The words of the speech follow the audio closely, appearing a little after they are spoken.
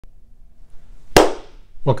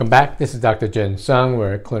Welcome back. This is Dr. Jin Sung,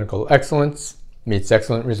 where clinical excellence meets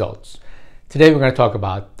excellent results. Today we're going to talk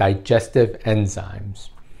about digestive enzymes.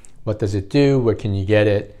 What does it do? Where can you get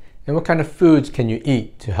it? And what kind of foods can you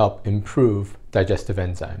eat to help improve digestive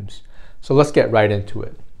enzymes? So let's get right into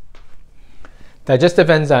it. Digestive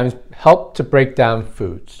enzymes help to break down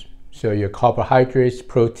foods, so your carbohydrates,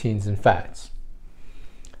 proteins, and fats.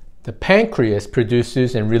 The pancreas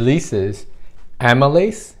produces and releases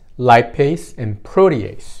amylase, lipase, and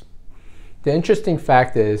protease. The interesting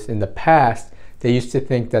fact is, in the past, they used to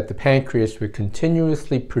think that the pancreas would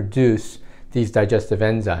continuously produce these digestive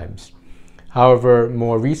enzymes. However,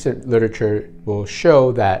 more recent literature will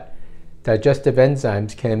show that digestive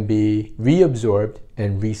enzymes can be reabsorbed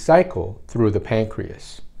and recycled through the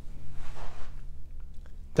pancreas.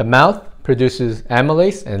 The mouth produces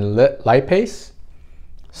amylase and lipase.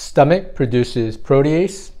 Stomach produces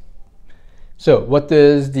protease. So what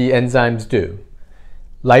does the enzymes do?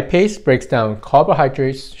 Lipase breaks down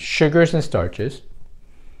carbohydrates, sugars, and starches.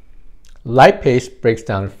 Lipase breaks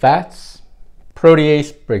down fats.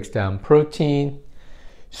 Protease breaks down protein.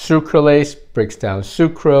 Sucrase breaks down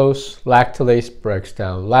sucrose. Lactase breaks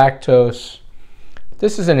down lactose.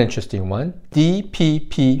 This is an interesting one.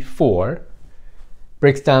 DPP IV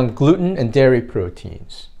breaks down gluten and dairy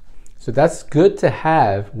proteins. So that's good to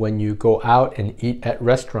have when you go out and eat at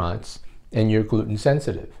restaurants and you're gluten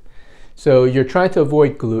sensitive. So you're trying to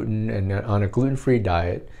avoid gluten and on a gluten-free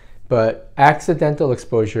diet, but accidental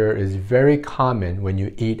exposure is very common when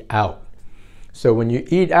you eat out. So when you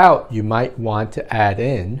eat out, you might want to add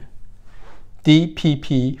in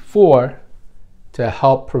DPP4 to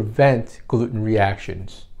help prevent gluten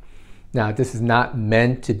reactions. Now, this is not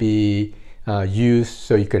meant to be used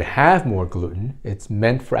so you could have more gluten. It's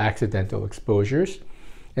meant for accidental exposures.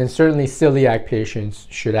 And certainly celiac patients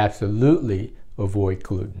should absolutely avoid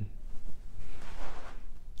gluten.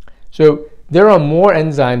 So there are more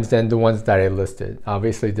enzymes than the ones that I listed.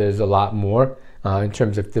 Obviously, there's a lot more in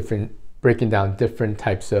terms of breaking down different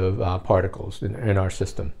types of particles in our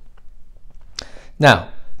system. Now,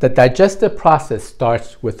 the digestive process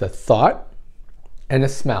starts with a thought and a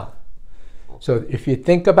smell. So if you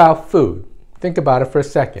think about food, think about it for a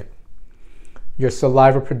second. Your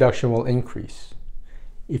saliva production will increase.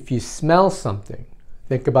 If you smell something,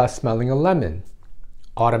 think about smelling a lemon.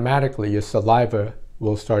 Automatically, your saliva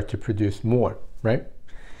will start to produce more, right?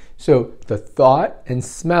 So the thought and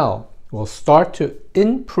smell will start to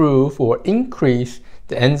improve or increase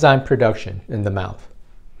the enzyme production in the mouth.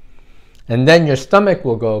 And then your stomach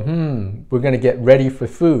will go, we're going to get ready for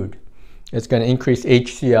food. It's going to increase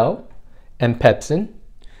HCl and pepsin.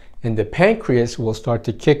 And the pancreas will start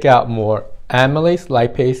to kick out more amylase,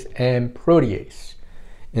 lipase, and protease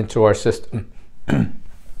into our system.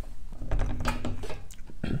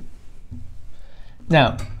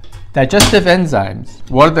 Now, digestive enzymes,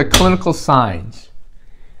 what are the clinical signs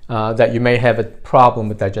that you may have a problem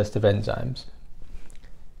with digestive enzymes?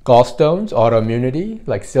 Gallstones, autoimmunity,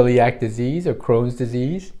 like celiac disease or Crohn's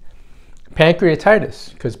disease.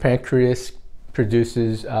 Pancreatitis, because pancreas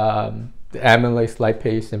produces the amylase,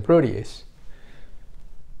 lipase, and protease.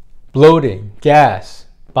 Bloating, gas,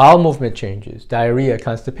 bowel movement changes, diarrhea,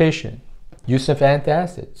 constipation, use of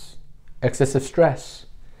antacids, excessive stress,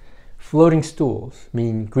 floating stools,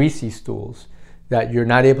 meaning greasy stools, that you're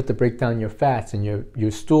not able to break down your fats and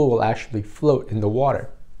your stool will actually float in the water.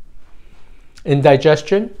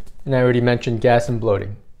 Indigestion, and I already mentioned gas and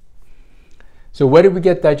bloating. So where do we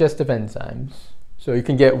get digestive enzymes? So you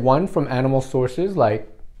can get one from animal sources like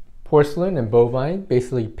porcine and bovine,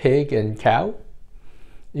 basically pig and cow.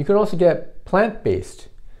 You can also get plant-based.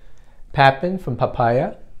 Papain from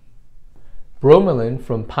papaya, bromelain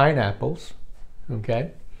from pineapples,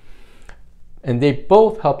 okay? And they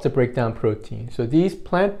both help to break down protein. So these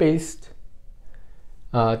plant-based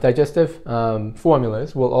digestive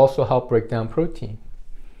formulas will also help break down protein.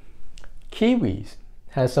 Kiwis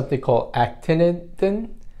has something called actinitin,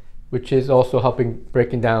 which is also helping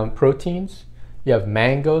breaking down proteins. You have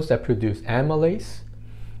mangoes that produce amylase.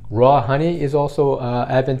 Raw honey is also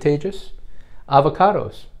advantageous.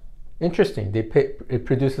 Avocados. Interesting, it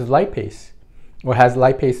produces lipase, or has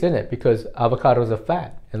lipase in it, because avocados are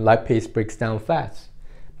fat, and lipase breaks down fats.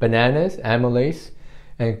 Bananas, amylase,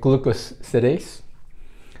 and glucosidase.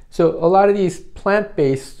 So a lot of these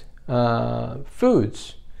plant-based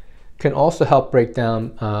foods can also help break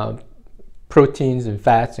down proteins and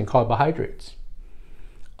fats and carbohydrates.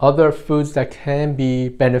 Other foods that can be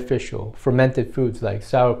beneficial, fermented foods like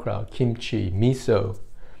sauerkraut, kimchi, miso,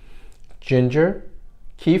 ginger,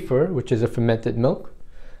 kefir, which is a fermented milk,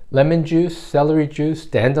 lemon juice, celery juice,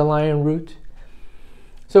 dandelion root.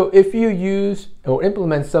 So if you use or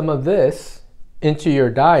implement some of this into your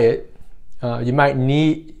diet, you might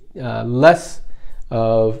need less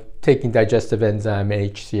of taking digestive enzyme,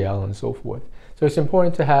 HCl, and so forth. So it's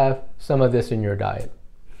important to have some of this in your diet.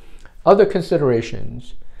 Other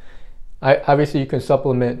considerations. Obviously, you can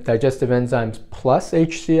supplement digestive enzymes plus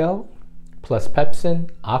HCl, plus pepsin,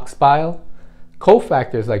 ox bile.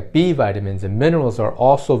 Cofactors like B vitamins and minerals are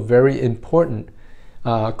also very important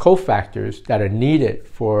cofactors that are needed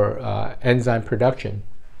for enzyme production.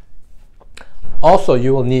 Also,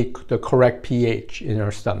 you will need the correct pH in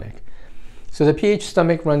our stomach. So the pH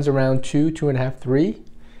stomach runs around 2, 2.5, 3.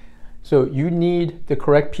 So you need the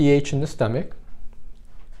correct pH in the stomach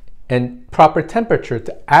and proper temperature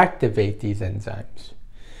to activate these enzymes.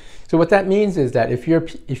 So what that means is that if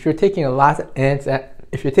you're taking a lot of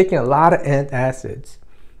antacids,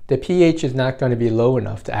 the pH is not going to be low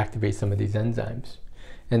enough to activate some of these enzymes,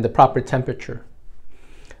 and the proper temperature.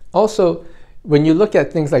 Also, when you look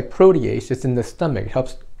at things like protease, it's in the stomach. It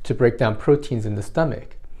helps to break down proteins in the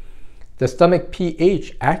stomach. The stomach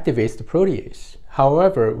pH activates the protease.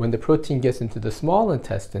 However, when the protein gets into the small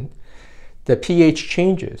intestine, the pH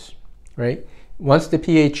changes, right? Once the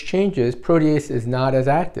pH changes, protease is not as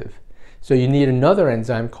active. So you need another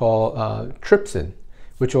enzyme called trypsin,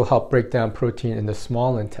 which will help break down protein in the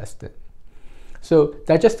small intestine. So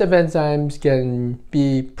digestive enzymes can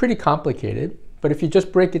be pretty complicated, but if you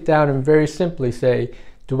just break it down and very simply say,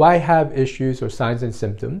 do I have issues or signs and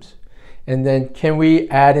symptoms? And then can we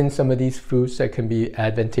add in some of these foods that can be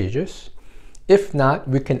advantageous? If not,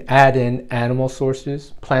 we can add in animal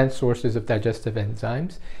sources, plant sources of digestive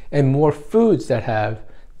enzymes, and more foods that have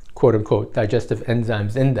quote unquote digestive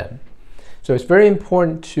enzymes in them. So it's very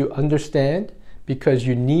important to understand, because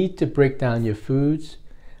you need to break down your foods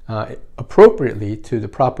appropriately to the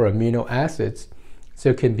proper amino acids so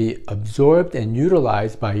it can be absorbed and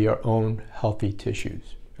utilized by your own healthy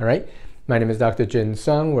tissues. All right? My name is Dr. Jin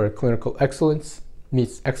Sung, where clinical excellence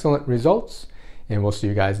meets excellent results, and we'll see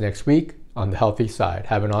you guys next week on the healthy side.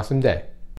 Have an awesome day.